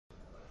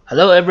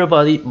Hello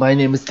everybody, my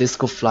name is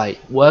Flye.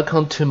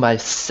 Welcome to my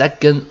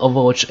second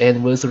Overwatch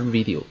anniversary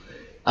video.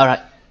 Alright,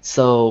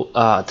 so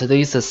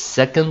today is the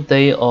second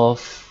day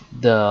of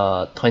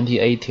the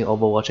 2018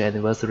 Overwatch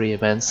anniversary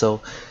event.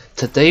 So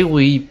today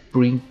we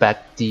bring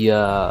back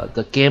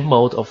the game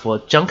mode of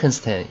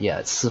Junkenstein. Yeah,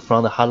 it's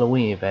from the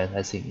Halloween event,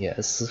 I think. Yeah,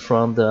 it's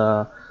from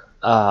the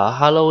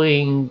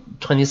Halloween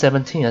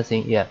 2017, I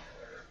think. Yeah.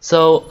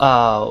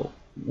 So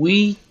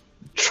we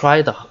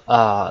try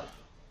the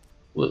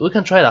we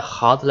can try the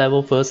hard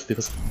level first,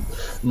 because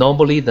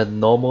normally the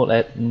normal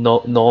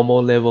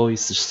level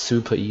is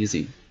super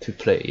easy to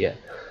play. Yeah,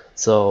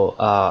 so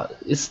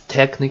it's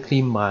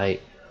technically my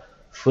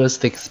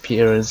first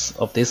experience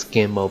of this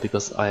game mode,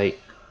 because I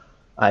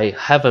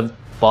haven't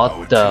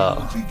bought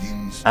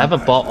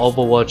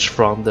Overwatch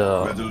from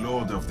the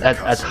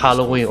at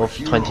Halloween of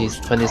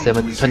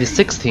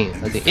 2016,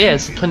 I think. Yeah,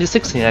 it's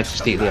 2016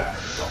 actually. Yeah.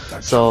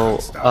 So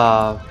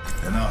I'm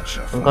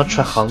gonna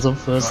try Hansen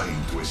first.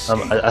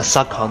 I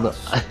suck on the.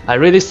 I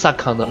really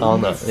suck on the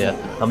honor. Yeah,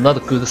 I'm not a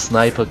good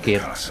sniper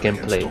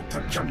gameplay.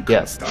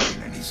 Yeah.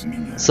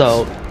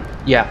 So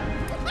yeah.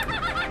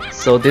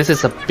 So this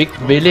is a big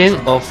villain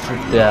of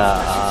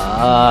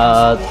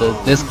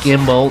this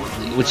game mode,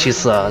 which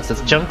is the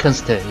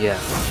Junkenstein. Yeah,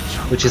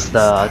 which is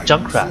the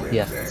Junkrat.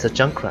 Yeah, it's a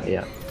Junkrat.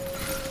 Yeah.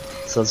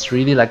 So it's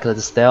really like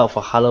the style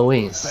of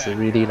Halloween. It's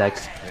really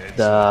like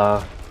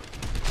the.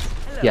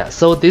 Yeah,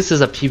 so this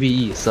is a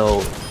PvE,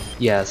 so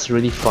yeah, it's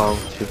really fun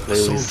to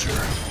play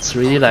with. It's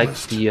really like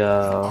the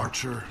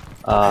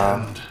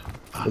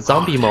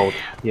zombie mode.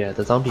 Yeah,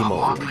 the zombie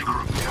mode.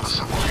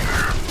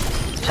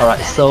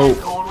 Alright, so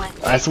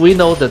as we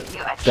know that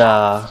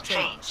the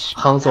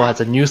Hanzo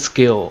has a new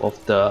skill of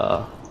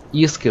the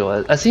E skill.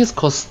 I think it's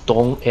called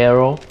Stone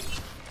Arrow.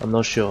 I'm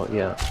not sure.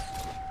 Yeah,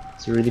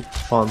 it's really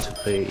fun to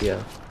play.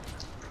 Yeah,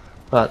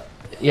 but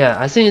yeah,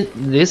 I think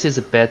this is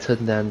better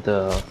than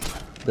the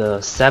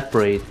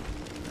separate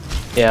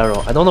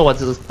arrow. I don't know what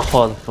this is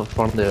called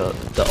from the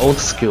old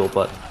skill,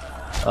 but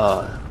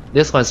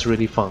this one's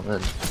really fun,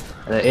 and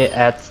it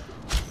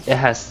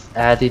has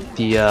added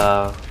the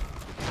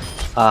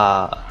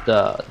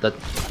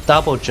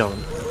double jump.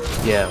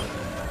 Yeah,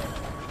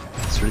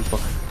 it's really fun.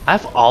 I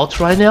have ult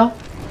right now.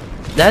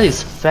 That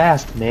is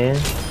fast, man.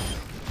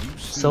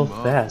 So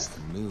fast.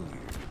 You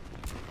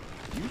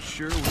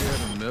sure we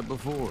haven't met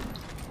before?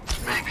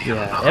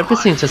 Yeah,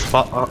 everything just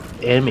about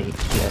enemy.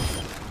 Yeah.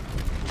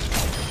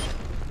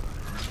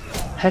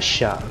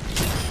 Headshot.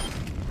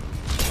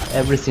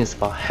 Everything's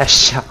about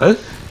headshot.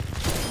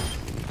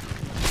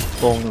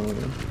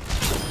 Boom.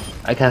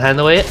 I can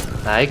handle it.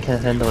 I can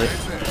handle it.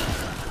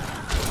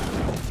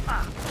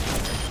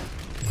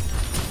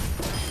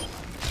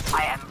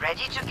 I am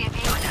ready to give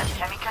you an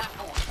alchemical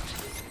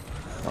boost.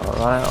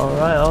 Alright,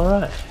 alright,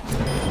 alright.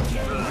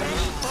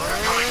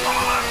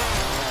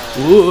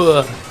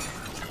 Ooh.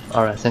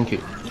 Alright, thank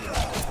you.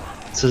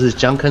 So the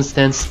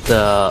Junkenstein's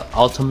the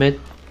ultimate.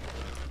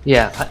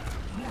 Yeah,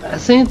 I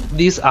think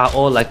these are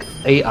all like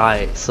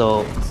AI,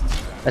 so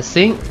I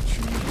think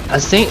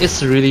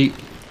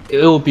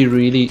it will be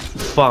really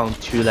fun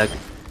to like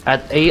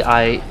add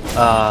AI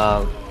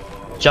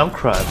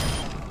Junkrat.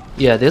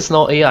 Yeah, there's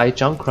no AI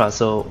Junkrat,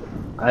 so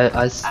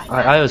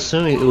I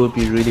assume it will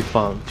be really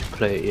fun to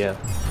play. Yeah.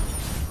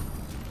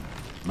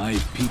 My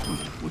people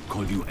would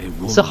call you a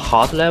It's a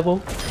hard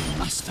level.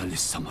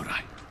 masterless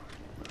samurai.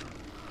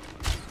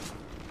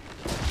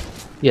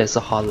 Yeah, it's a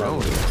hard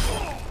level.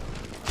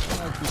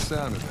 I like the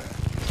sound of that.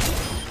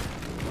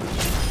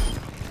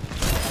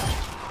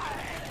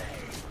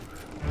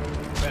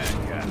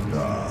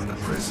 The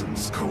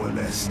prisons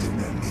coalesced in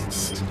their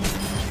midst.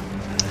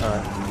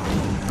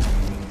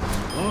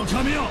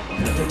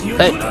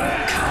 Hey.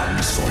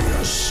 Cancel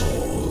your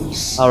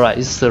souls. Alright,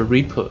 it's the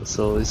Reaper,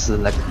 so it's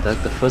like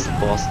the first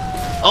boss.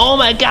 Oh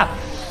my god!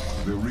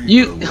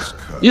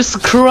 You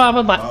screw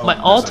up my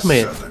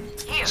ultimate.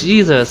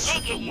 Jesus.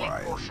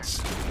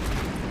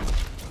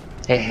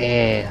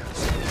 Hey.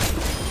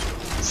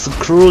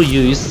 Screw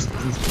you.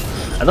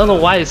 I don't know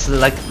why it's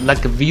like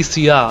a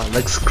VCR,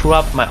 like screw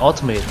up my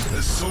ultimate.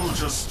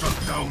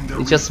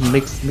 It just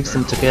mix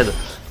them together.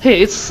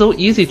 Hey, it's so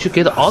easy to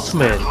get the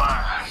ultimate.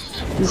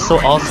 It's so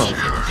awesome.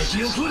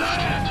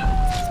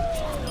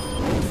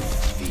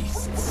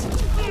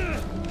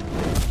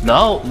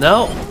 No.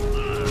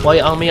 Why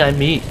on me? I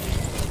me.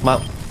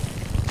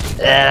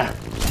 Yeah.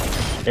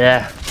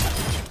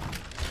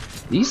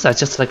 These are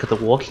just like the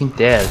Walking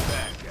Dead.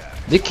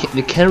 They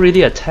can't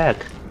really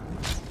attack.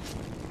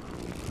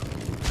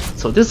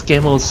 So this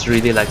game was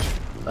really like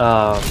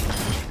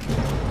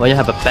when you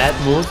have a bad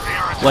mood,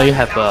 when you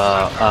have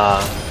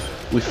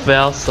we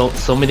fail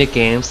so many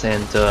games,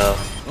 and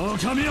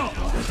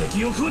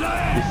you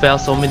fail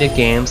so many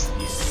games,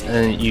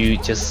 and you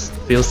just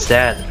feel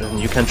sad, and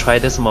you can try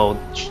this mode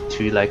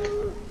to like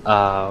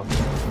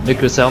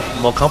make yourself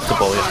more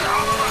comfortable.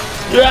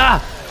 Yeah.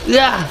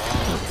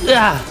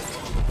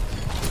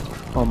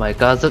 Oh my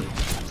god, the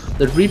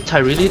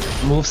Riptide really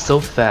moves so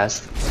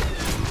fast.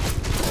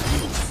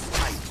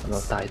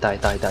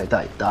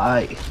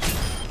 Die.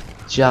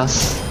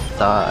 Just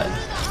Die.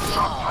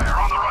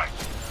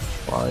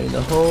 Fire in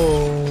the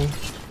hole.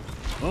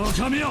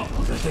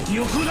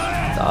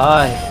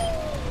 Die.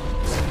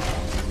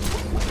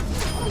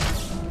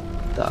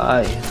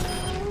 Die.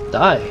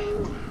 Die.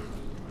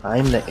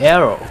 I'm the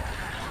arrow.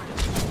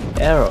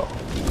 Arrow.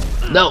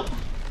 No.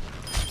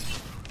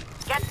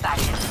 Get back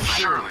in.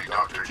 Surely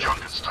Dr.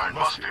 Junkenstein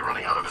must be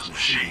running out of his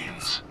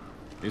machines.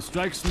 It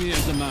strikes me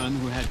as a man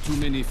who had too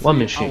many One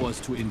free machine. hours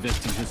to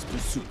invest in his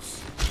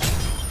pursuits.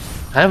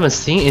 I haven't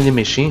seen any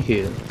machine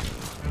here.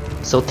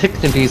 So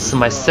technically it's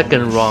my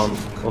second round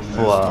of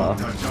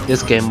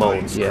this game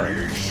mode,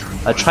 yeah.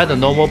 I tried the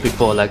normal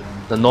before, like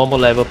the normal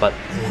level, but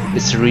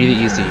it's really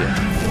easy.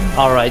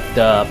 Alright,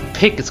 the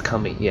pig is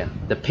coming, yeah.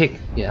 The pig,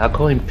 yeah, I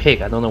call him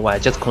pig, I don't know why, I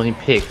just call him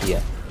pig,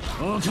 yeah.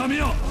 Was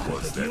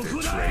there a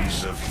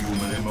trace of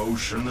human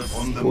emotion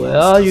upon the Where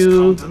are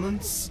you?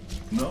 countenance?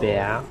 No.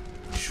 Yeah.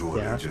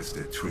 Surely Yeah. just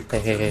a trick Hey,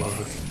 of hey, the hey, mind.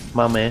 hey.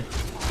 My man.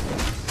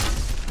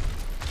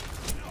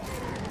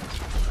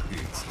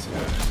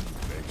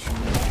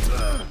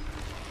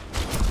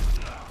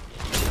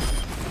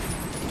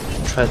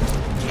 Try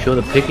to kill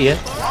the pig yet?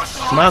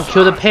 Come on,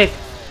 kill the pig!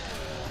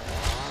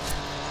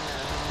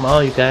 Come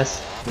on, you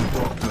guys. The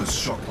doctor's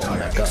shock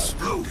tire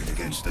exploded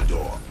against the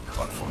door,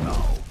 but for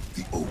now,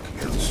 the oak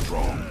held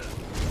strong.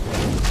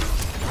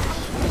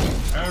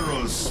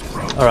 Arrows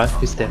sprouted Alright, from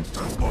he's dead.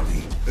 Monster's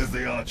body as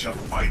the archer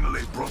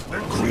finally brought the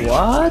creature.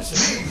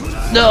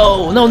 What?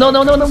 No, no, no,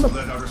 no, no, no, no.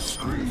 Let out a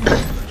scream.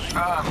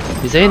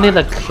 Is there any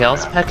like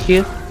health pack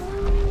here?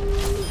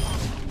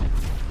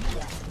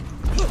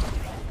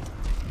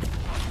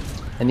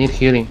 I need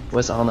healing.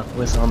 Where's Anna?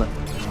 Where's Anna?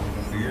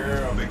 The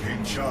air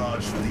became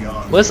charged with the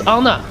army Where's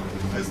Anna?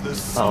 as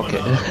the Oh, okay.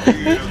 summoner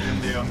appeared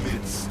in their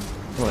midst.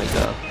 Oh my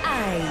god.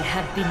 I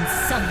have been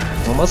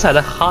summoned. Almost had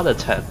a heart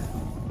attack.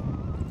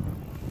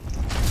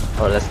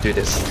 Alright, let's do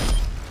this.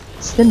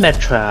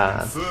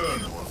 Symmetra.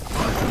 Inferno of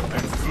fire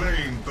and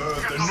flame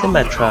birthed another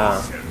Symmetra.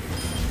 ascent.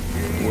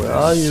 Where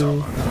are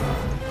you?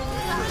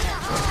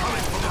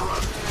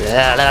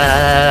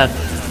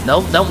 No,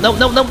 no, no,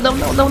 no, no, no,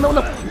 no, no, no,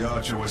 no. The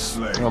archer was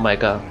slain, Oh my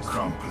god.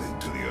 crumpling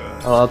to the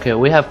earth. Oh, okay,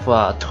 we have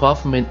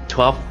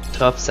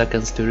 12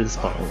 seconds to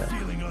respawn. Yeah.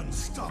 Feeling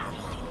unstoppable.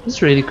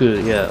 It's really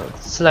good, yeah.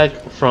 It's like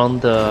from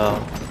the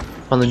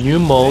new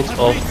mode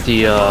of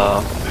the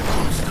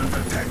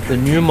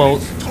new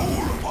mode,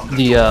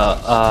 the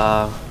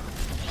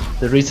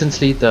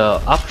recently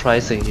the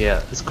uprising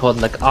here. It's called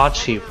like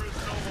Archive.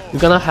 You're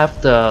gonna have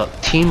the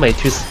teammate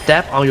to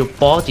step on your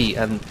body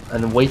and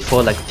wait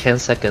for like 10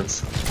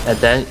 seconds, and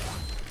then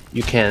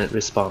you can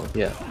respawn.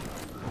 Yeah.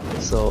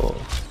 So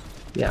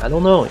yeah, I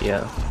don't know.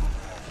 Yeah.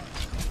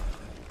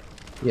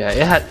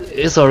 Yeah,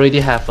 it's already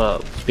have a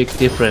big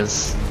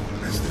difference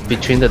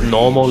between the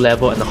normal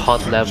level and the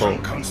hard level.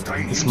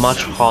 It's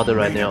much harder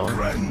right now.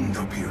 Grand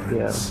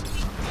appearance.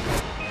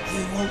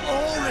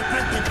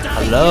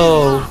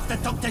 Hello.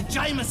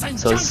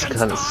 So it's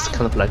kind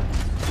of like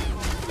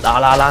la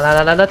la la la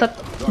la la la.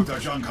 Dr.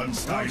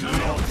 Junkenstein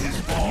locked his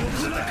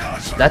bombs at the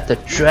castle. Let the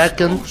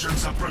dragon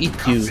Oceans of eat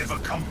you. percussive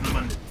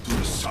accompaniment to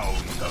the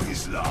sound of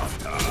his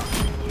laughter.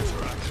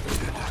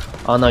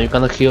 Oh no, you're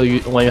gonna heal you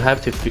when you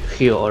have to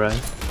heal,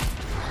 alright?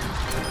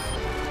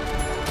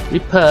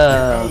 Reaper!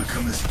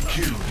 Alchemist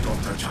killed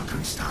Dr.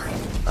 Junkenstein,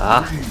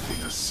 Ah.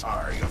 breathing a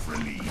sigh of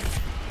relief.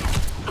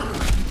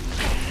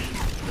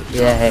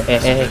 Yeah,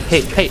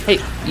 hey,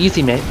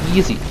 easy man,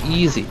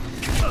 easy.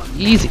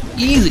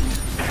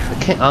 I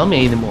can't arm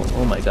me anymore,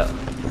 oh my god.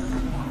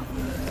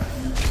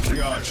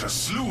 The archer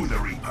slew the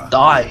Reaper,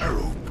 Die.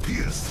 arrow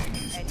piercing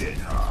his dead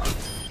heart.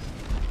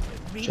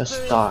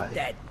 Just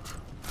die.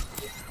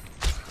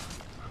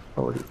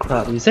 Holy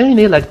crap, is there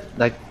any like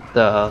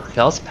the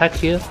health pack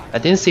here? I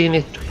didn't see any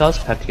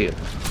health pack here.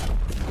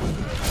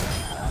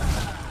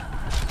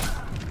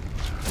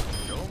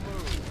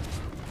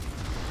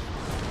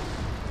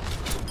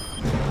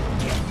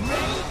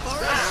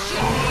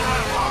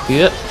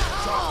 Here.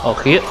 Oh,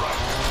 here.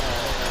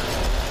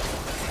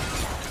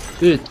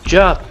 Good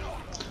job.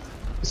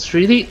 It's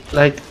really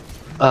like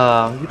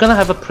you're gonna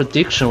have a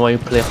prediction when you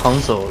play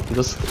Hanzo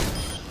because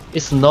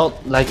it's not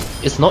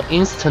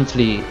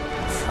instantly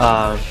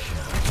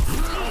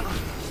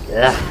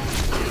yeah.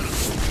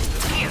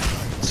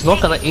 It's not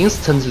gonna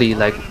instantly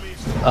like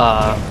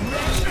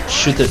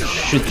shoot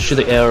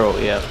the arrow,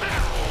 yeah.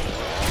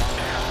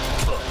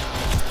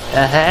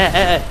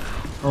 Hey.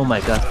 Oh my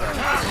god.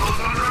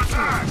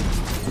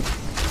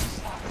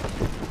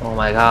 Oh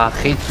my god,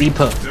 hate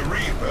Reaper. The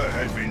Reaper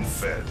had been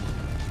fed,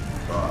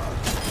 but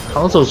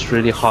Hanzo's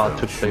really hard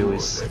to play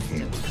with.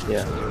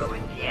 Yeah.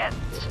 Yet.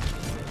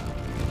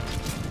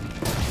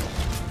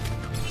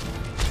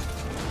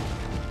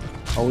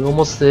 Are we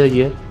almost there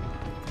yet?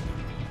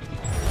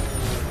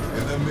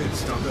 in the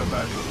midst of the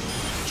battle,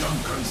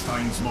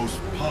 Junkenstein's most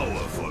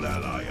powerful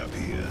ally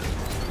appeared.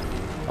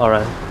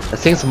 Alright. I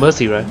think it's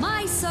Mercy, right?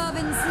 My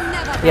servants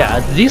never. Yeah,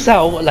 these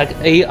are like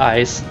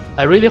AIs.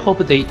 I really hope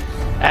they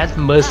add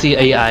Mercy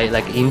AI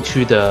like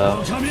into the.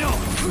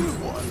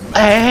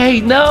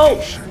 Hey,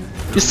 no!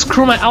 You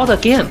screw my out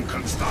again!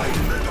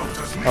 Junkenstein led a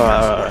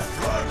Alright.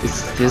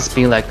 It's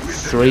been like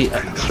three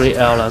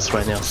allies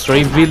right now.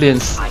 3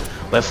 villains.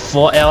 We have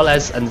 4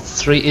 allies and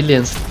 3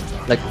 aliens.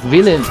 Like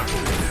villain.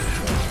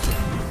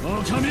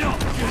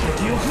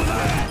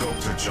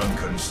 Dr.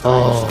 Junkenstein's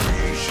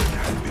creation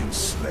had been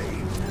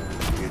slain.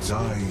 Its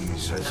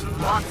eyes as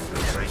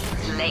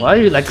lifeless. Why are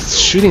you like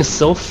shooting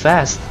so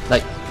fast?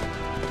 Like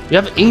you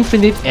have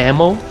infinite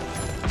ammo.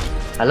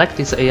 I like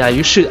this AI.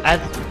 You should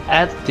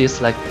add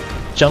this like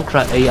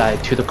Junkrat AI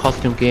to the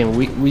costume game.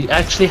 We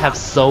actually have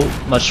so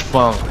much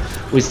fun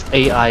with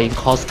AI in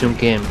costume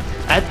game.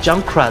 Add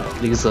Junkrat,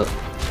 Lisa.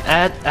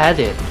 Add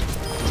it.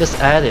 Just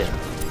add it.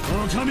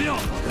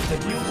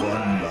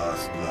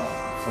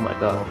 Oh my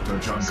god.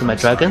 See my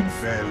dragon?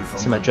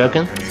 See my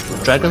dragon?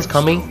 Dragon's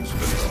coming.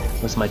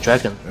 Where's my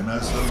dragon?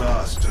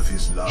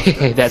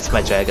 That's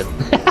my dragon.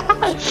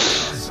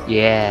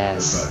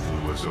 Yes.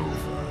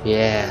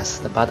 Yes,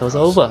 the battle's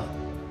over.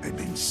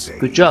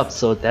 Good job.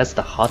 So that's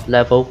the hard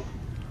level.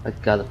 I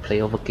gotta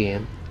play over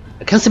game.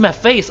 I can't see my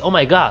face. Oh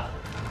my god.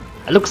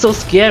 I look so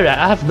scary.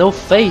 I have no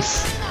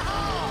face.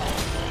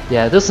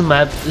 Yeah, this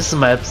map is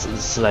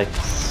like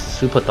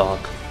super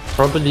dark.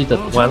 Probably the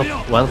one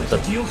of the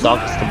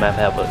darkest map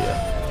ever. Yeah.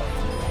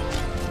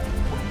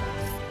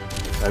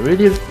 I'm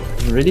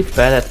really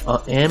bad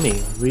at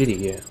aiming. Really,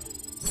 yeah.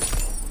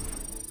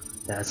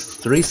 That's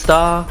 3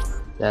 star.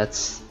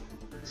 That's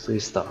 3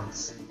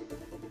 stars.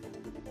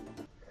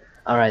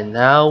 Alright,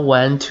 now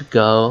when to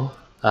go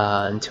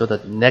until the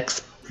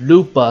next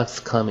blue box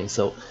coming.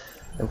 So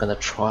I'm gonna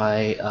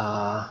try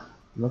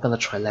I'm not gonna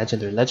try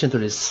legendary.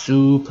 Legendary is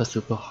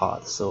super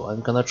hard. So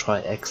I'm gonna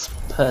try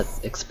expert.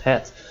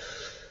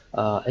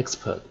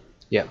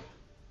 Yeah.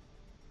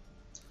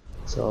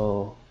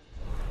 So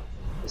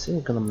is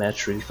it gonna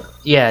match really fast?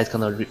 Yeah, it's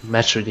gonna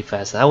match really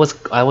fast. I was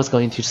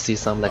going to see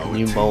some like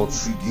new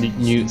modes,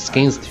 new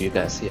skins to you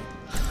guys. Yeah.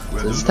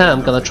 So this time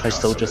I'm gonna try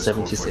Soldier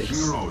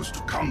 76.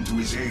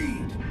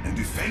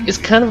 It's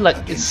kind of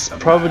like it's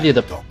probably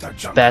the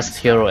best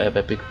hero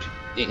ever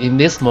in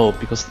this mode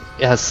because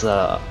it has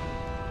the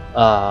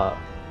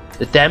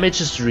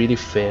damage is really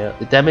fair.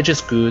 The damage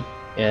is good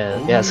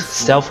and it has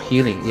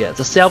self-healing. Yeah,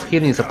 the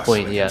self-healing is a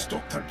point. Yeah,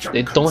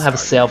 they don't have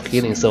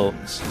self-healing, so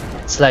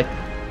it's like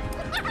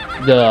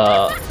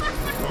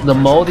the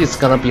mode is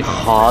gonna be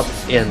hard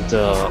and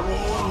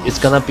it's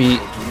gonna be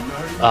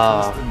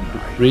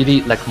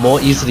really like more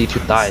easily to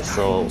die.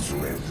 So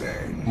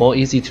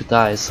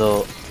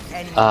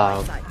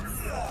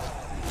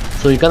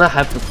so you're gonna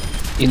have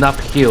enough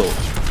heal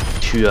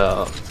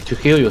to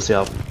heal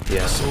yourself.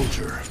 Yeah.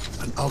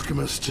 An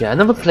alchemist. Yeah, I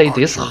never played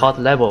this hard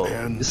level.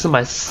 This is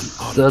my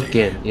 3rd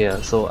game.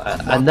 Yeah, so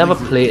I never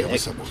play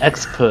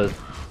expert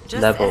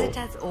level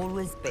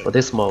for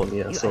this mode.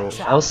 Yeah, so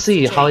I'll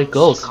see how it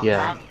goes.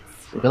 Yeah,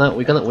 we're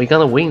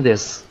gonna win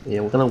this.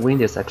 Yeah, we're gonna win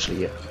this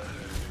actually. Yeah.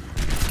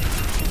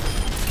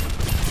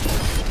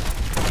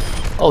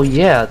 Oh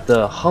yeah,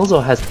 the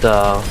Hanzo has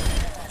the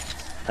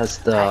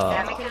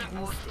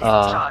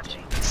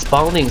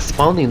spawning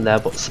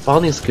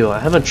skill. I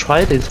haven't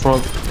tried it for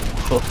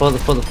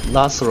the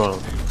last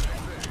round.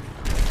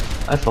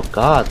 I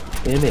forgot.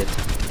 Damn it.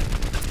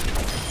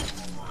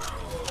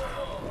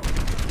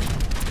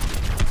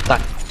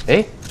 Die.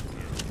 Hey.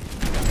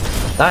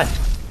 Die.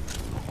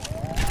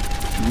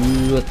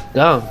 You are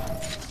down.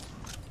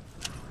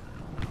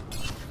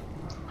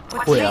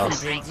 Who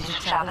else?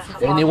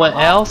 Anyone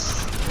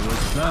else? I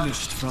was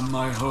banished from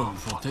my home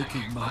for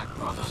taking my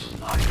brother's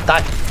life.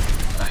 Die.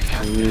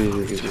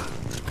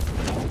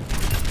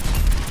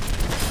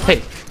 Hey,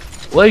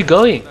 where are you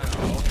going?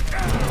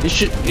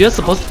 You're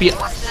supposed to be.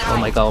 Oh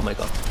my god! Oh my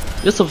god!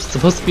 You're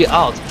supposed to be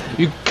out.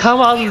 You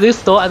come out of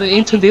this door and then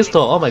into this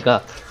door. Oh my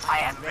god! I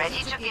am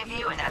ready to give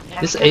you an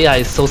This AI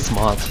is so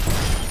smart.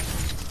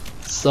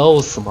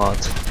 So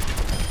smart.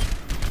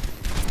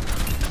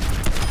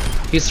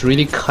 He's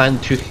really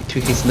kind to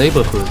his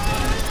neighborhood.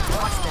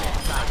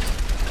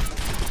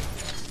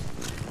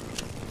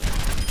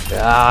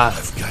 Yeah.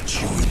 I've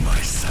got you in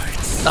my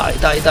sights.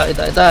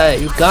 Die.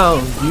 You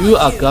gone. You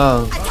are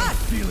gone.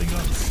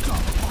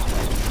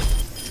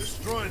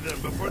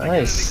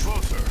 Nice.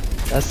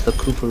 That's the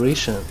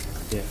cooperation.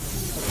 Yeah.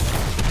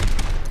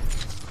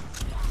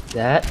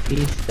 That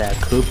is the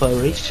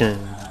cooperation.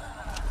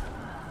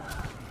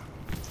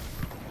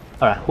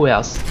 Alright, who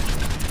else?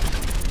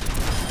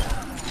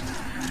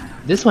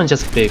 This one's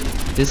just big.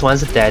 This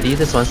one's daddy,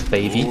 this one's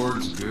baby.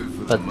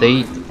 But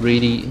they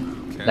really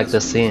like the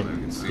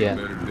same. Yeah.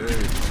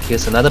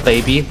 Here's another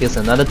baby, here's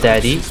another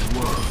daddy.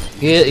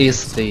 Here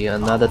is the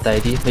another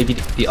daddy. Maybe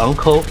the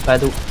uncle by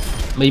the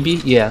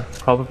maybe, yeah,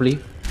 probably.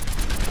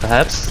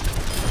 Perhaps.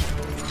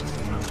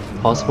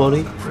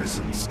 Possibly.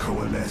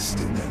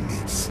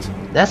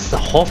 That's the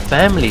whole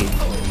family.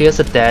 Here's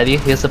a daddy,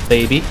 here's a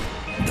baby.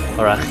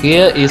 Alright,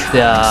 here is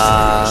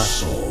the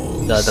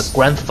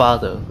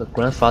grandfather. The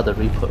grandfather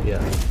Reaper,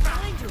 yeah.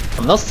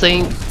 I'm not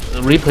saying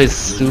Reaper is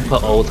super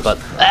old, but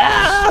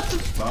die.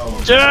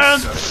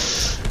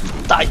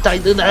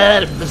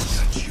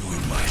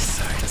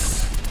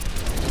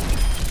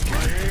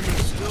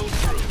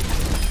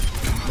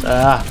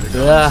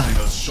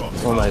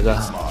 Oh my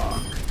god.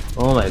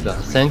 Oh my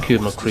god. Thank you,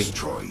 McCree.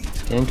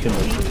 Thank you,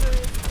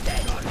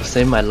 McCree. You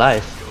saved my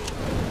life.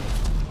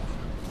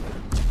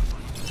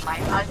 My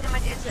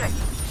ultimate is ready.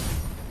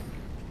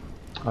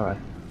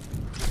 Alright.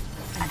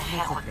 And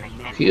help me.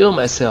 Heal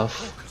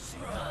myself.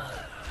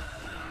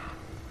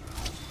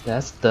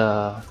 That's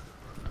the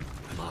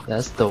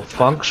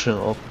function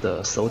of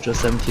the Soldier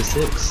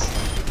 76.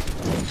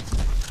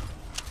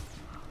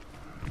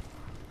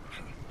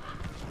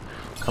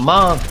 Come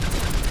on.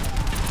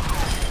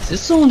 Is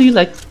this only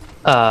like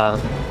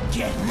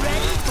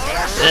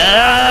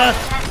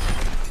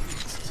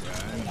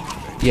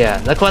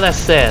yeah, like what I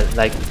said,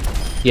 like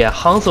yeah,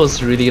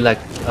 Hanzo's really like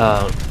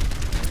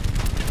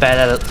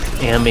bad at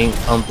aiming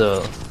on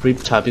the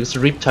Riptide because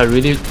Riptide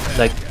really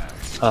like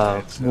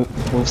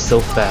moves so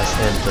fast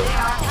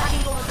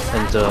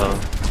and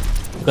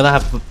gonna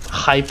have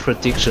high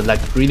prediction, like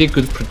really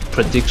good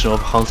prediction of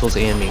Hanzo's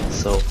aiming,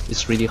 so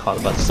it's really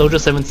hard. But Soldier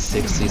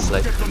 76 is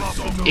like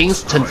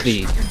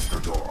instantly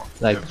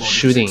like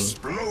shooting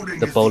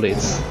the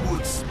bullets.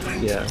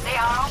 Yeah,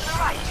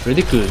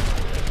 really good.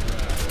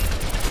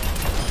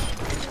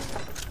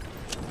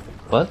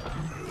 What?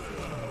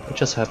 What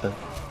just happened?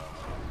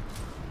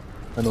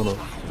 I don't know.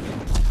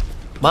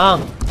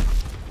 Mom!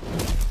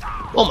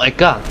 Oh my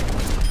god!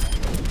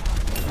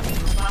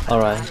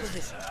 Alright.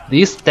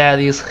 These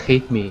daddies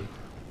hate me.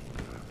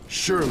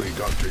 Surely,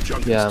 Dr.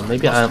 Junkenstein. Yeah,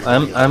 maybe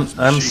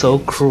I'm so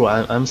cruel.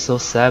 I'm so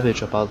savage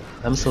to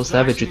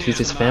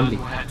this family.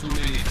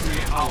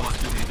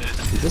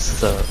 This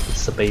is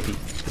a baby.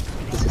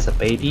 This is a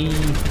baby.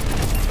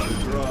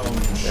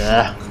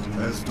 Yeah.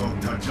 As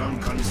Dr.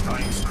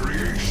 Junkenstein's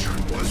creation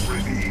was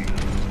revealed.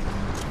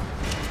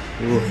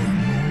 Ooh.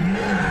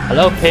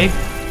 Hello, pig.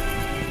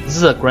 This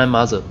is a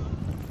grandmother.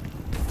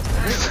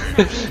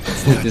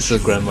 This is a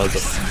grandmother.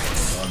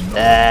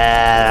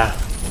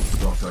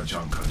 Dr.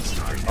 Junkenstein.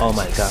 Oh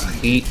my god,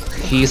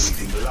 he's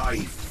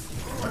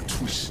Life, a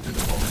twisted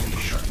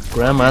formation.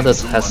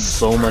 grandmothers has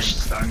so much.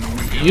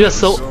 You are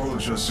so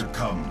Soldiers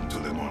succumb to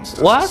the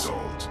monster's what?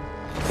 assault.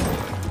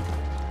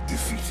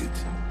 Defeated.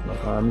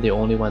 I'm the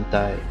only one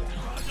died.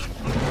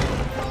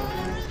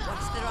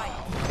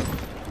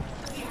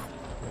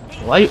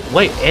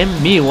 Why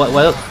aim me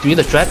while doing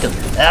the dragon?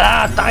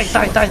 Die!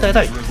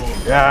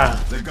 Yeah.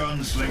 The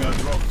gunslinger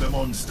dropped the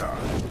monster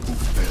who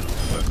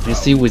fell. You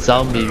see, with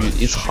zombie,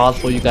 it's hard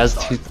for you guys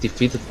to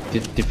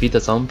defeat the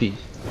zombie.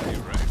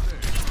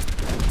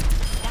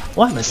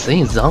 Why am I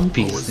saying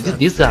zombies?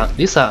 These are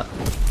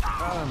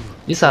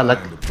like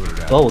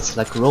bots,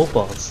 like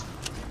robots.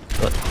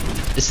 But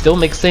it still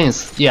makes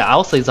sense. Yeah,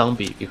 I'll say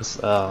zombie because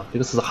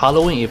it's a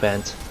Halloween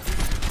event.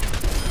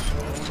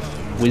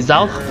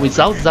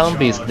 Without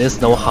zombies, there's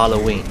no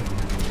Halloween.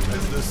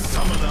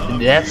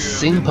 That's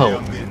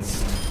simple.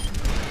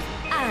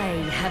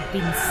 I have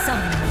been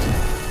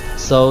summoned.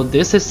 So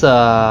this is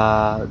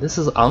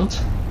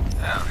aunt,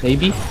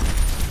 maybe.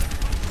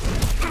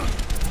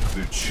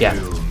 Yeah,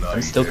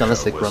 I'm still gonna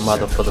say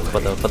grandmother for the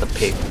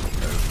pig.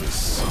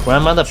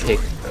 Grandmother pig.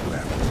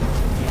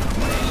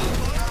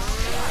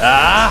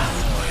 Ah!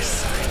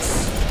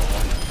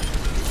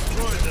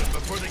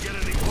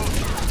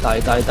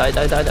 Die.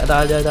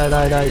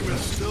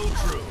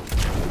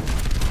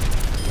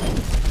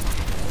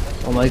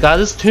 Oh my god,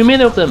 there's too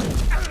many of them.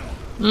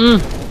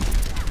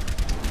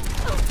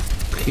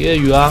 Here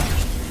you are.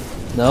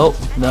 No.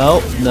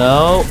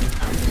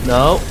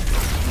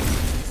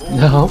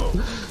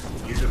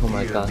 Oh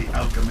my god.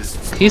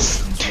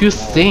 He's too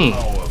thin.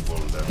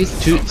 He's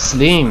too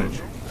slim.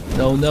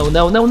 No.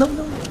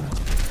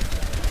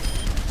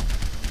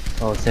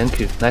 Oh, thank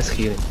you. Nice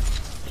healing.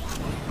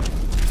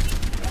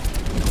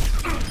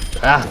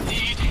 Ah.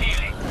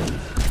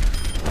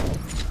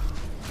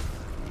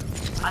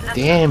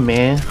 Damn,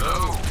 man.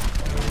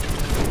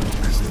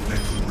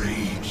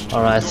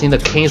 Alright, I think the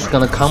king's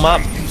gonna come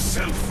up.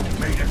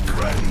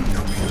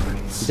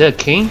 Is there a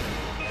king?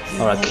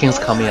 Alright, king's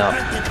coming up.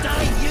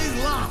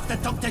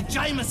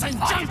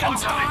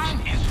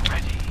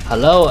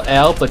 Hello,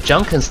 Albert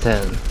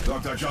Junkenstein.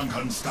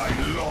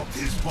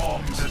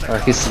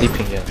 Alright, he's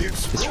sleeping here.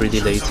 He's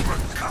really lazy.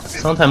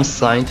 Sometimes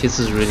scientists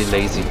is really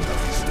lazy.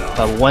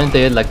 But when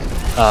they're like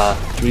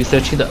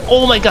researching the—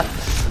 oh my god!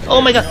 No!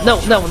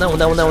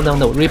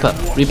 Reaper,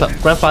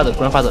 grandfather,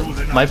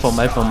 my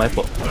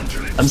fault.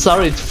 I'm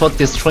sorry for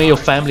destroying your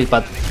family,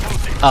 but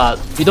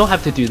you don't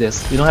have to do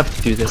this.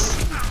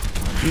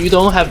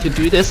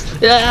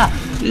 Yeah.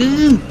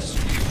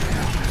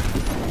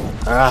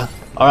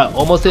 Alright,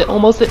 almost there.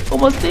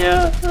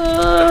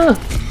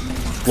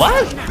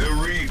 What? The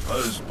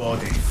Reaper's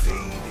body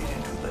faded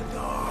into the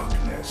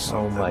darkness.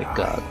 Oh my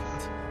god.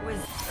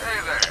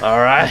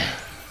 Alright.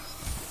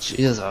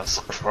 Jesus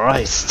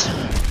Christ.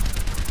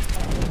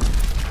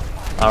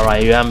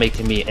 Alright, you are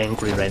making me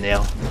angry right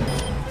now.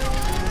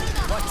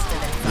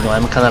 You know,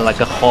 I'm kinda like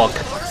a hawk.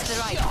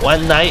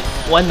 When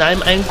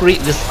I'm angry,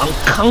 there's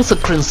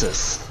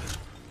consequences.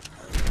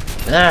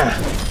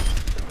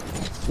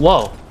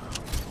 Whoa.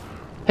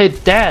 Hey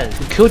dad,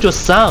 you killed your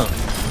son.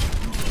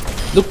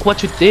 Look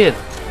what you did.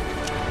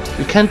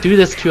 You can't do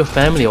this to your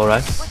family,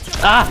 alright?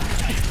 Ah!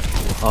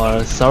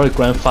 Oh, sorry,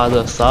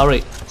 grandfather.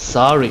 Sorry.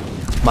 Sorry.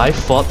 My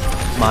fault.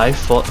 My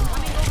fault.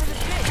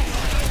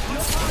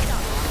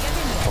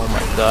 Oh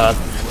my god.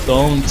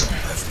 Don't.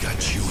 I've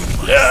got you in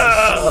my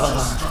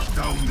Struck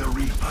down the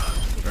Reaper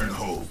and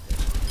hope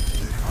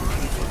that you're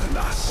ready for the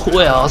last. Who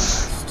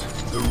else?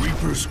 The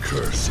Reaper's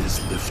curse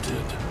is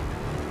lifted.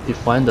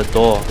 Define the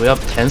door. We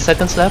have 10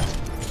 seconds left?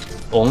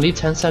 Only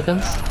 10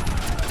 seconds?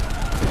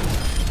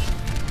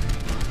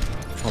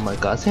 Oh my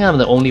god, I think I'm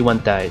the only one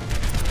died.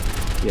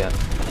 Yeah.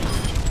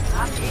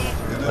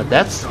 But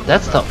that's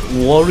a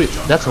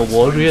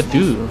warrior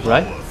dude,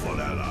 right?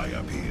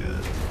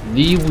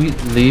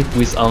 Live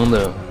with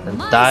honor and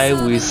die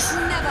with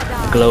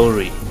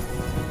glory.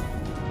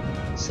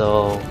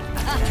 So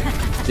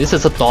this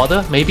is a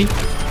daughter, maybe?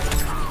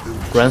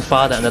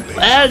 Grandfather and no.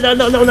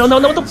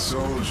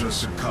 Soldiers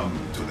succumb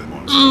to the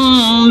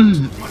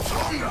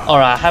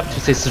Alright, I have to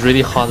say it's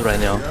really hot right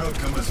now.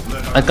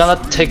 I'm gonna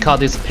take out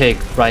this pig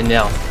right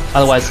now.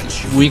 Otherwise,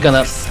 we're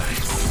gonna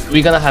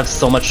have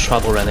so much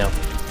trouble right now.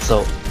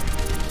 So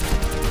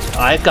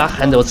I got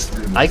handles.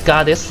 I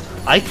got this.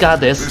 I got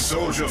The this.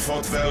 soldier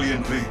fought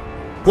valiantly.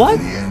 What?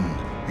 In the end,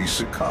 he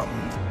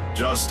succumbed,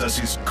 just as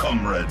his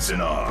comrades in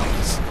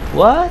arms.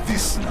 What?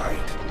 This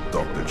night,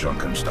 Dr.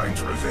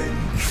 Junkenstein's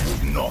revenge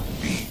would not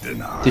be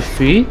denied.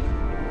 Defeat?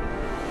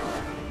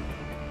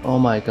 Oh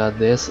my god,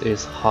 this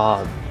is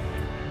hard.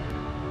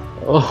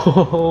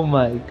 Oh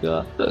my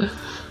god.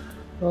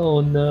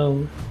 Oh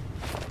no.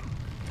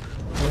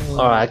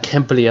 Alright, I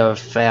can't believe I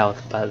failed,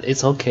 but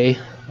it's okay.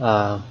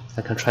 I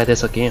can try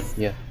this again,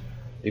 yeah.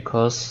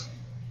 Because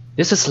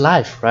this is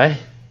life, right?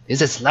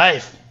 This is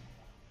life.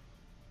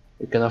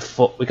 We're gonna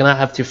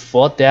have to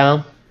fall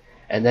down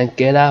and then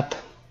get up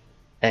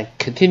and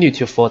continue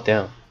to fall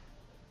down.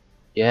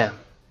 Yeah,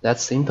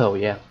 that's simple,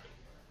 yeah.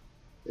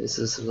 This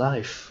is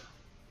life.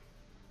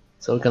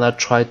 So we're gonna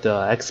try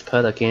the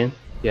expert again,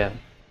 yeah.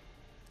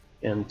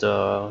 And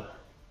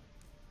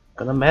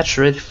gonna match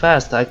really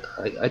fast. I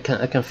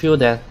can feel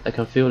that. I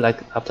can feel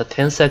like after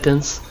 10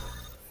 seconds,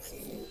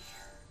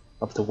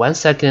 after 1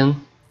 second,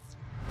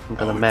 I'm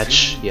gonna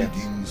match. Yeah,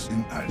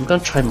 I'm gonna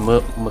try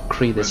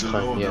McCree this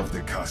time. Yeah,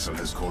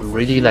 I'm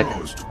really like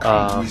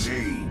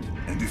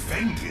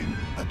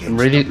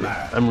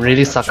I'm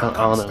really suck on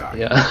honor.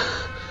 Yeah,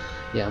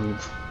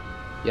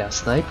 yeah,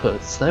 sniper.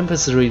 Sniper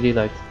is really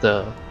like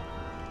the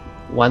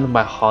one of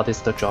my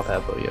hardest job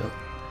ever. Yeah,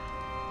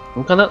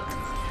 I'm gonna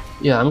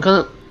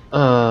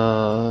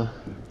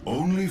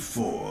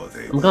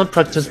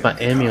practice my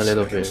aiming a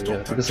little bit, yeah,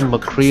 because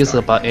McCree is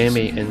about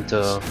aiming and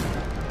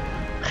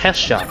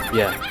headshot,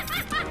 yeah.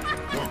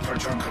 I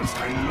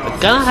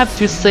gonna have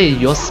to say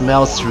your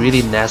smells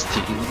really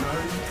nasty.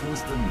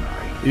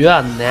 You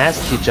are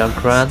nasty,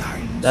 Junkrat.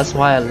 That's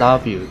why I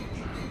love you.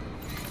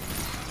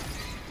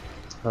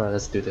 Alright,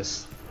 let's do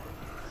this.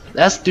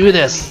 Let's do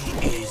this.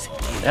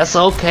 That's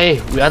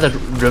okay. We are the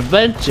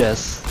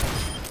Revengers.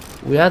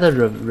 We are the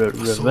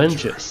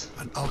Revengers.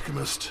 An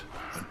alchemist,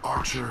 an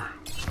archer,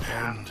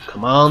 and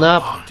come on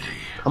up.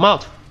 Come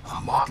out.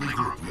 a motley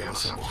group we have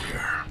assembled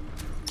here.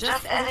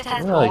 Just as it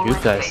has Where are you always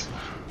guys?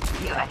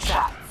 been. You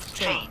attract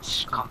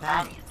strange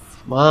companions.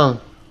 Come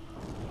on.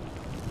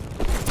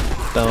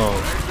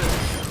 Down.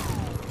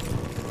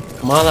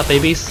 Come on up,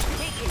 babies.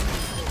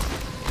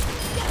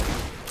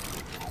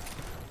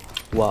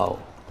 Wow.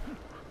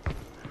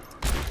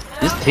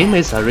 These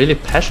teammates are really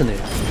passionate.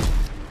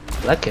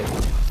 I like it.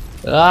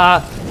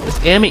 Ah,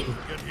 it's aiming.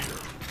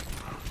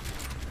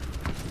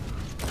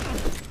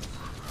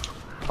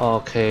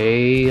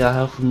 Okay,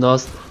 I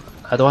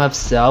don't have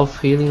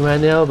self healing right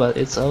now, but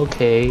it's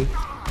okay.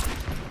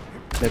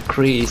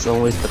 McCree is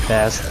always the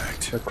best.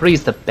 McCree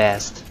is the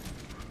best.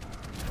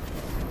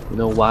 You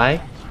know why?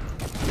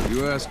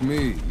 You ask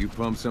me, you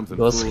pump something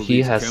Because full of he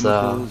these has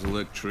chemicals,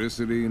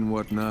 electricity and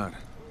whatnot.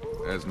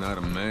 That's not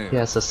a man. He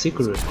has a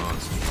secret. That's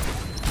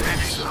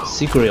a monster.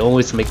 Secret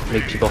always make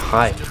people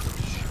high,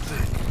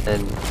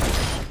 and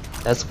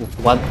that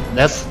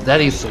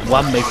is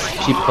what makes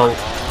people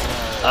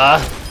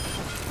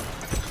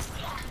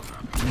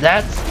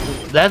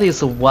that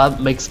is what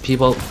makes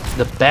people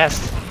the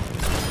best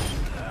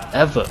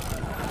ever.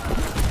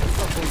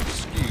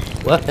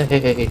 What?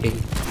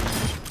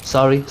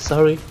 Sorry.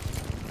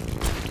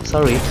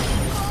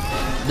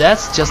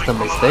 That's just a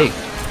mistake.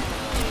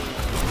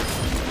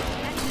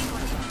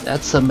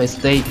 That's a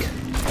mistake.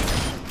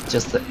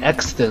 Just an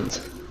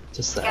accident.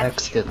 Just an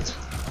accident.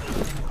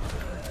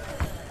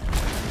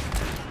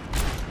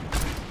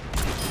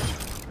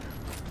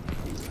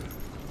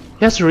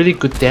 He has really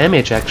good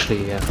damage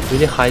actually, yeah.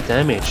 Really high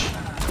damage.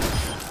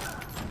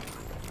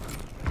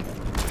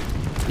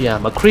 Yeah,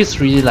 McCree is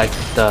really like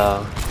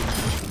the...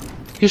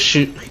 He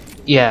should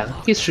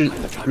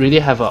really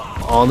have an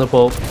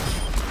honorable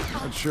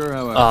Not sure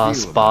how I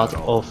feel spot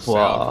about all of the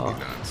salvage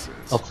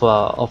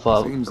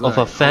nonsense.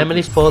 a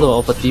family photo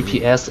of a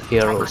DPS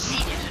heroes.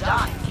 Needed to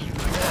die.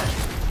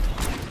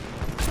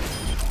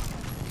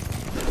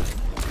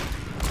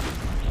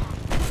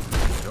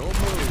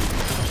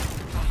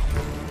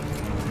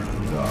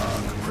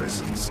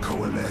 presence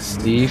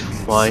coalesced. Leave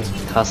my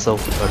castle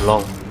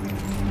alone.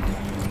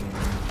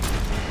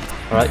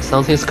 Alright,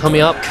 something's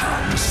coming up.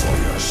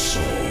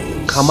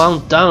 Come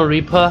on down,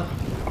 Reaper.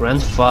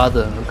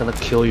 Grandfather, I'm gonna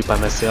kill you by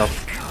myself.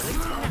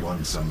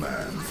 Once a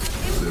man,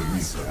 the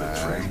Reaper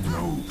betrayed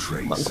no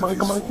trace. Come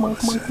on.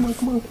 The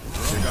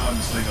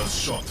gunslinger's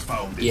shot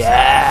found its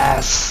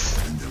Yes!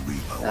 and the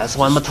Reaper That's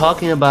what I'm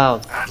talking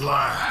about. at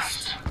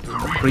last. The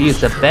Kree is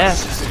the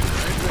best.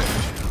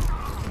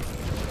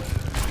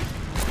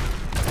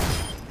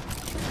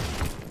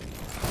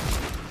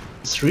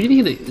 It's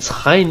really, it's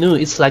high noon.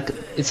 It's like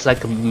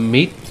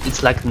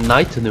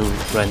night noon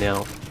right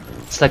now.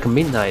 It's like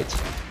midnight.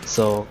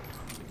 So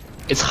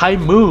it's high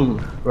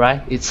moon,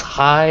 right? It's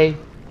high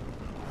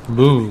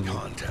moon.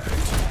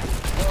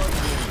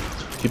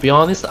 To be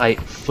honest, I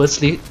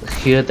firstly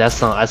hear that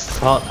song. I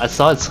thought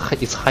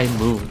it's high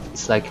moon.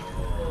 It's like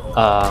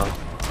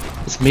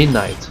it's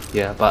midnight.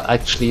 Yeah, but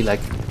actually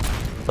like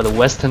for the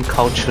Western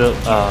culture,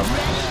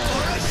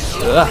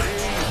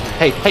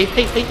 hey,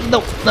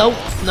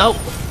 no.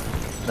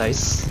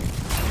 Nice.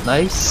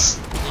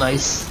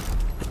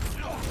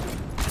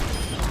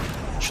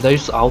 Should I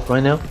use out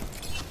right now?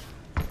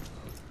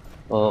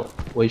 Or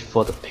wait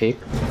for the pig?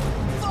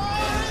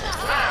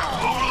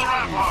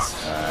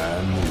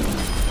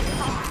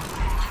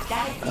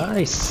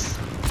 Nice.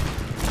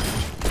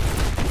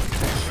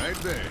 Right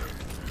there.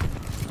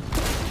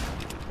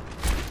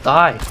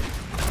 Die.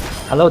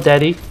 Hello,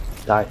 Daddy.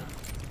 Die.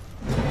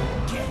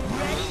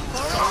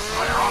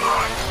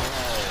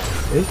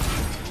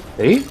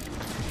 Hey?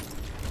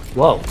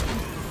 Whoa.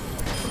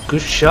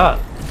 Good shot.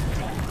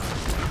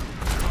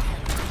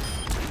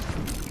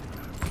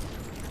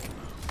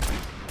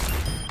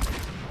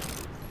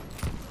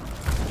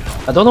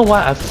 I don't know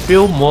why I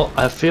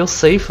feel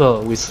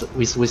safer with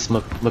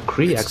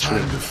McCree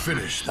actually.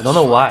 I don't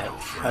know why.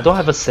 I don't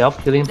have a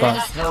self-healing, but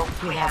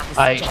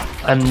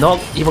I'm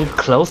not even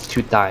close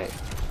to die.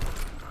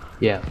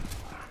 Yeah.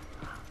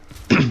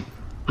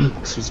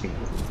 Excuse me.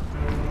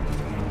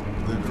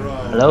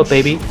 Hello,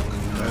 baby.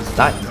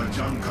 Die.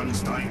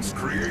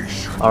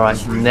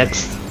 Alright,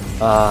 next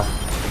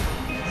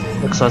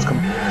one's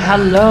coming.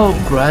 Hello,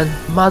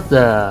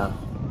 grandmother.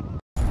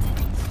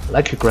 I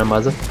like you,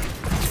 grandmother.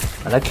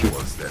 I like you.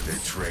 Was there a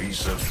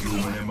trace of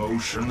human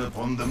emotion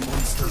upon the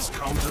monster's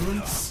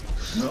countenance?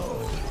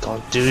 No.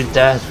 Don't do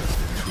that.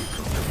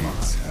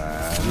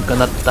 You're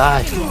gonna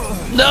die.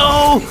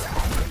 No!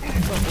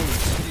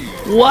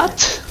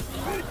 What?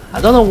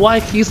 I don't know why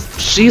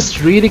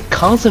she's really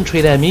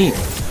concentrated at me.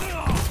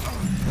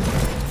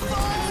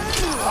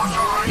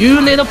 You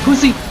little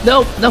pussy!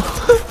 No!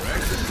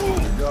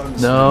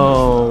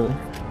 No.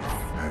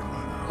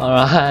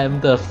 Alright, I'm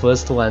the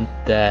first one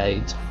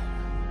dead.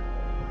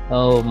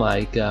 Oh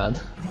my god.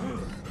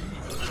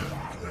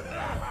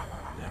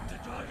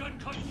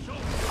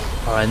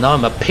 Alright, now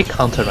I'm a pig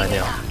hunter right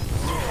now.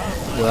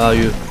 Where are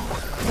you?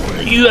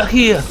 You are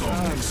here!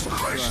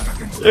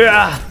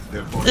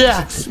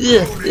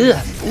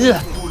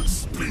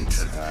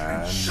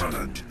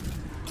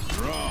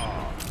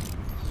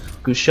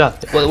 Good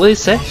shot. What did you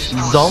say?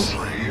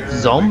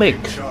 Zombie?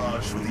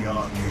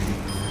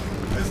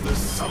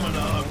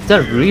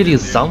 They're really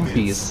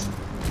zombies.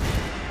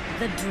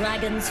 The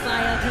dragon's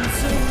fire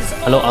consumes.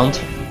 Hello, aunt.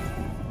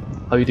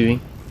 How are you doing?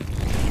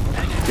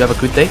 You have a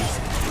good day?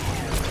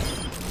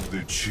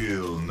 The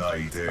chill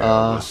night air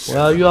Where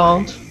are you,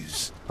 aunt?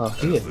 Oh,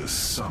 here.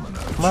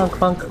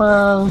 Come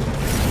on.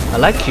 I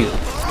like you.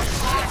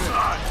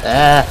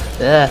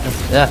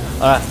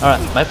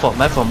 Alright. My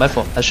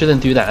fault. I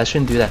shouldn't do that.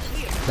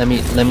 Let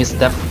me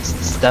step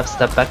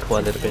back for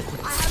a little bit.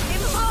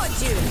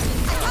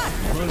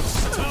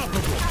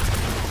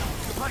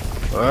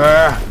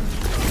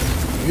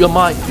 You're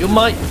mine.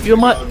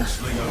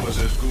 Gunslinger was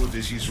as good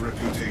as his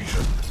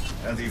reputation,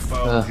 and he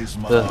found his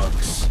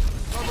marks,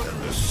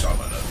 and the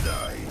summoner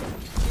died.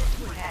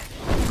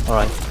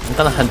 Alright, I'm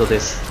gonna handle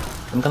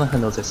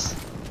this.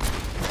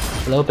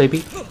 Hello,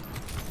 baby.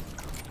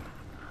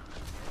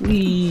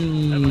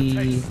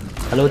 Whee.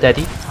 Hello,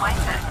 daddy.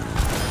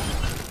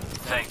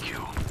 Thank you.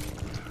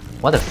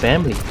 What a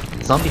family.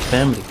 Zombie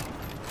family.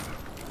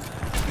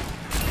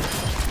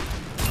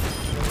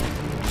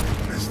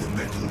 As the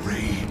battle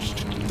raged,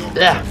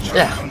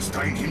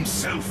 Junkenstein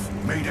himself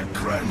made a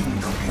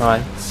grand.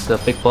 Alright, the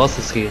big boss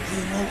is here.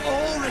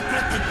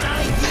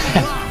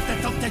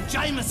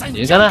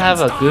 You're gonna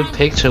have a good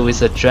picture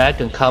with a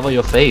dragon cover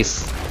your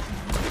face.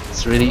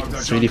 It's really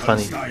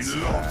funny.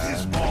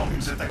 His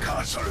bombs at the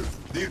castle.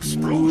 The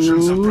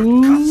explosions of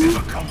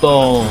percussive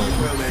Boom.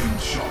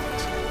 well-aimed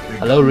shot.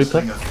 Hello,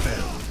 Reaper.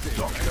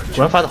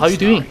 Grandfather, how you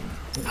doing?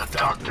 The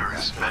doctor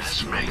is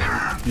medicine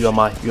maker. You are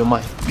mine.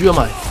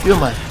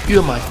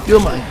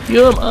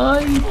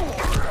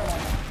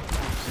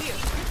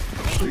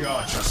 The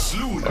archer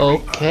slew the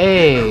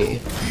Okay.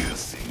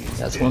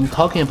 That's what I'm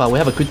talking about. We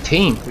have a good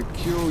team.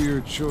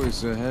 Peculiar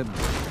choice ahead.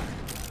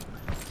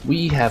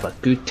 We have a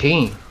good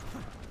team.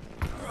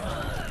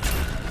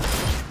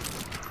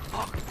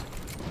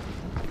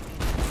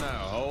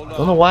 I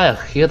don't know why I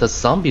hear the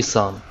zombie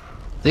sound.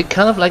 They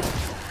kind of like,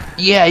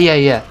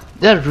 yeah.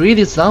 They're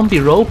really zombie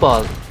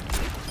robot.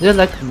 They're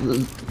like,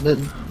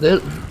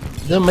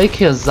 they're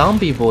making a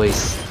zombie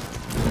voice.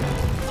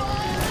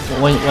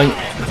 When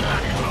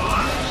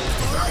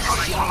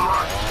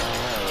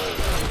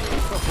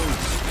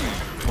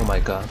oh my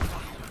god,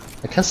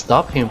 I can't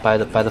stop him by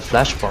the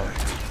flash bomb.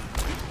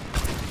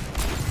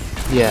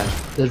 Yeah,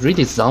 they're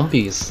really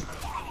zombies.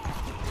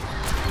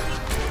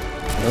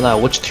 You know, I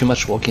watch too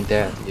much Walking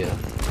Dead, yeah,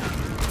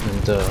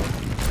 and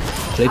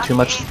play too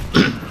much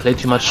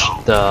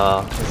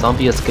the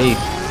Zombie Escape.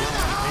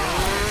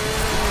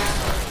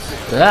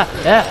 Yeah.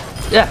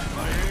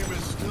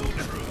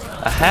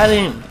 I had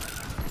him.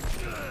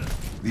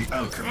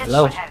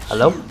 Hello.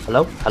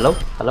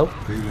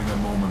 Feeling a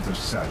moment of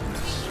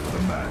sadness for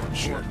the man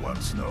she had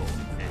once known.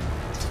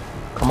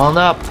 Come on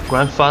up,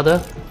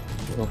 grandfather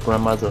or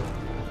grandmother.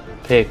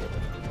 Pig.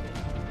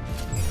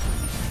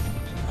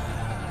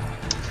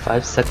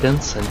 5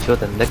 seconds until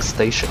the next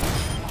station.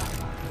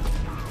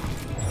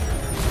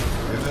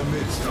 In the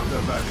midst of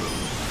the battle,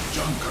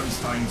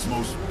 Junkenstein's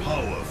most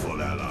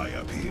powerful ally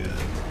appeared.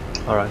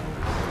 Alright.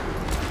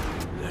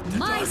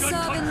 My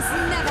servants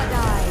never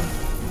die.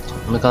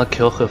 I'm gonna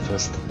kill her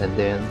first and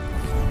then.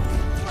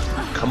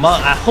 Come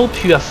on, I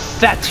hope you are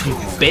fat, you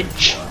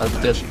bitch!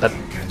 But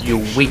you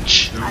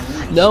witch.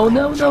 No!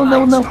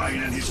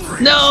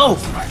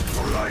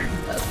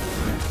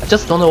 I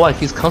just don't know why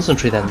he's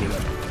concentrating on me.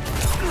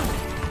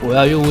 Where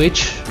are you,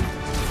 witch?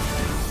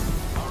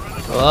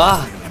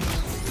 Ah!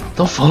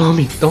 Don't follow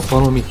me!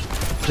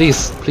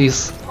 Please!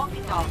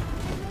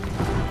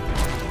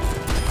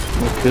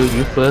 I'll kill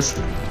you first,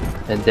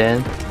 and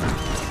then.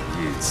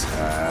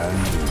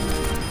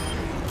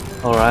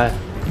 Alright.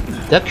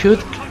 That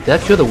killed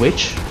the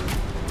witch.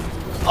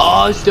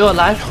 Oh, he's still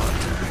alive.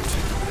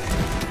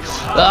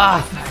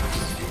 Ah!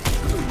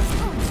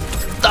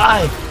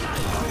 Die!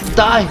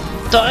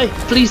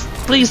 Please!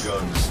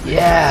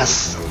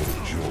 Yes!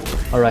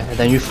 Alright, and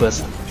then you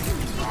first.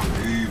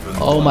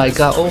 Oh my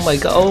god.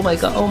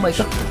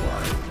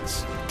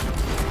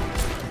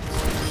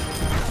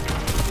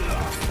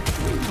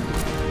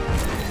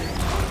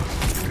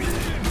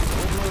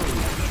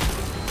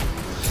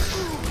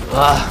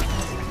 Ah!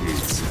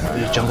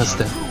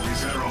 Junkenstein.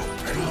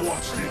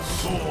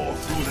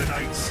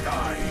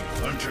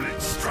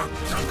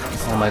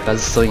 Oh my god,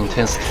 it's so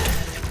intense.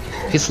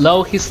 He's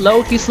low.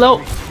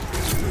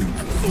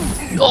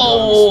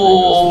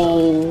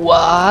 Oh,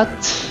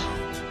 what?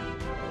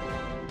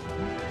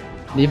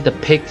 Leave the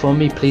pig for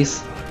me,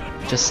 please.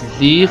 Just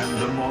leave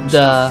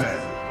the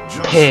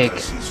pig.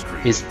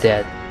 He's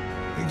dead.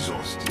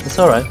 It's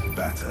alright.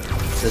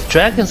 The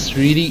dragon's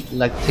really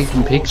like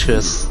taking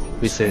pictures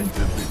with it.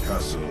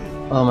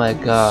 Oh my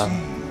god.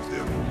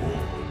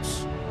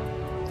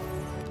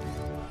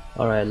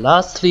 Alright,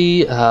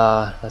 lastly,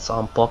 let's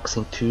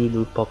unboxing 2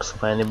 loot box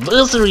for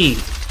anniversary.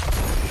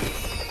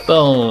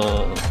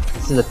 Boom.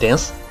 Is it a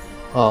dance?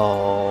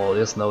 Oh,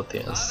 there's no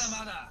dance.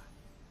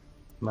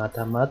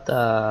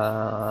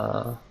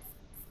 Mata.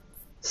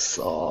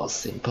 So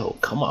simple,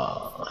 come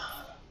on.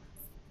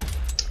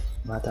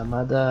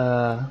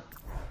 Mata.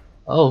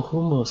 Oh,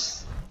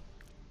 hummus.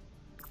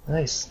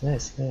 Nice.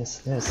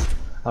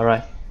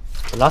 Alright,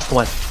 the last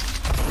one.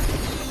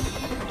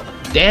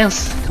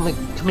 Dance! Come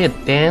here,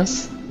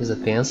 dance. There's a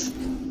dance.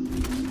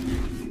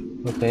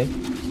 Okay.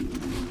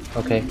 I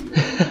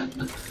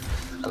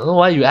don't know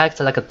why you act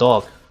like a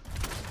dog.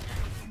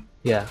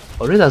 Yeah,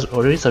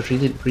 Orisa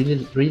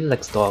really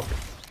likes dog.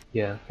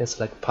 Yeah, it's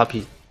like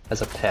puppy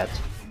as a pet.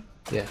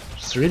 Yeah,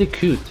 it's really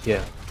cute.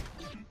 Yeah,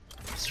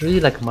 it's really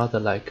like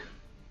mother-like.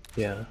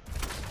 Yeah,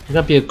 you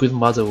can be a good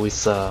mother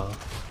with a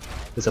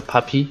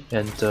puppy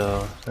and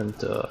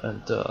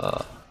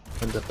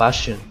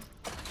Bastion.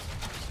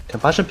 Can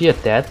Bastion be a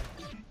dad?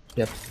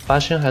 Yeah,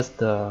 Bastion has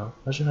a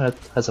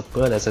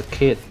bird as a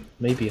kid.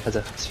 Maybe has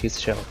his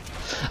shell.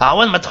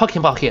 What am I talking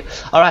about here?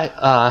 Alright,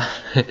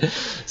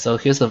 so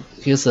here's a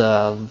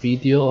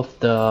video of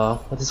the,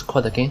 what is it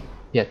called again?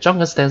 Yeah,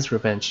 Junkenstein's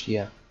Revenge.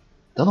 Yeah,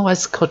 don't know why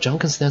it's called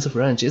Junkenstein's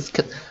Revenge. It's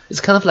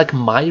kind of like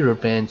my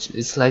revenge.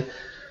 It's like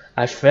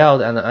I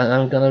failed and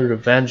I'm gonna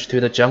revenge to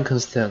the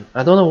Junkenstein.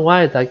 I don't know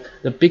why, like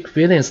the big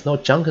villain is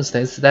not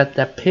Junkenstein. It's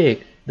that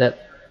pig, the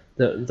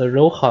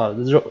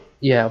Roja.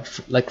 Yeah,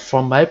 like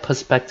from my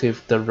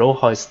perspective, the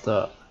Roja is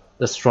the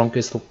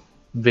strongest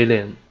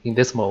villain in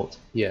this mode.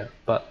 Yeah,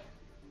 but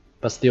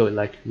still,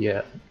 like,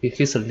 yeah,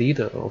 he's a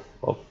leader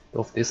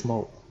of this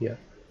mode. Yeah,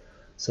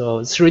 so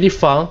it's really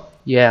fun.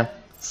 Yeah,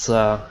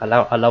 so I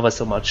love it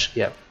so much.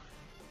 Yeah,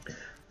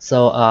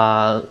 so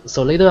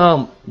later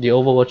on the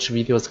Overwatch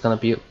video is gonna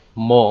be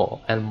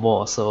more and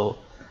more. So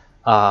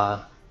I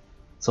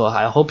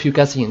hope you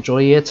guys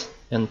enjoy it,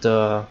 and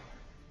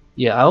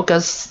yeah, I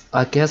guess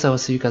I will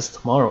see you guys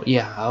tomorrow.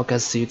 Yeah, I'll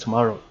guys see you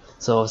tomorrow.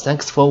 So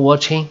thanks for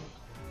watching,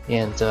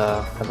 and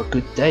have a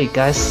good day,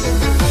 guys.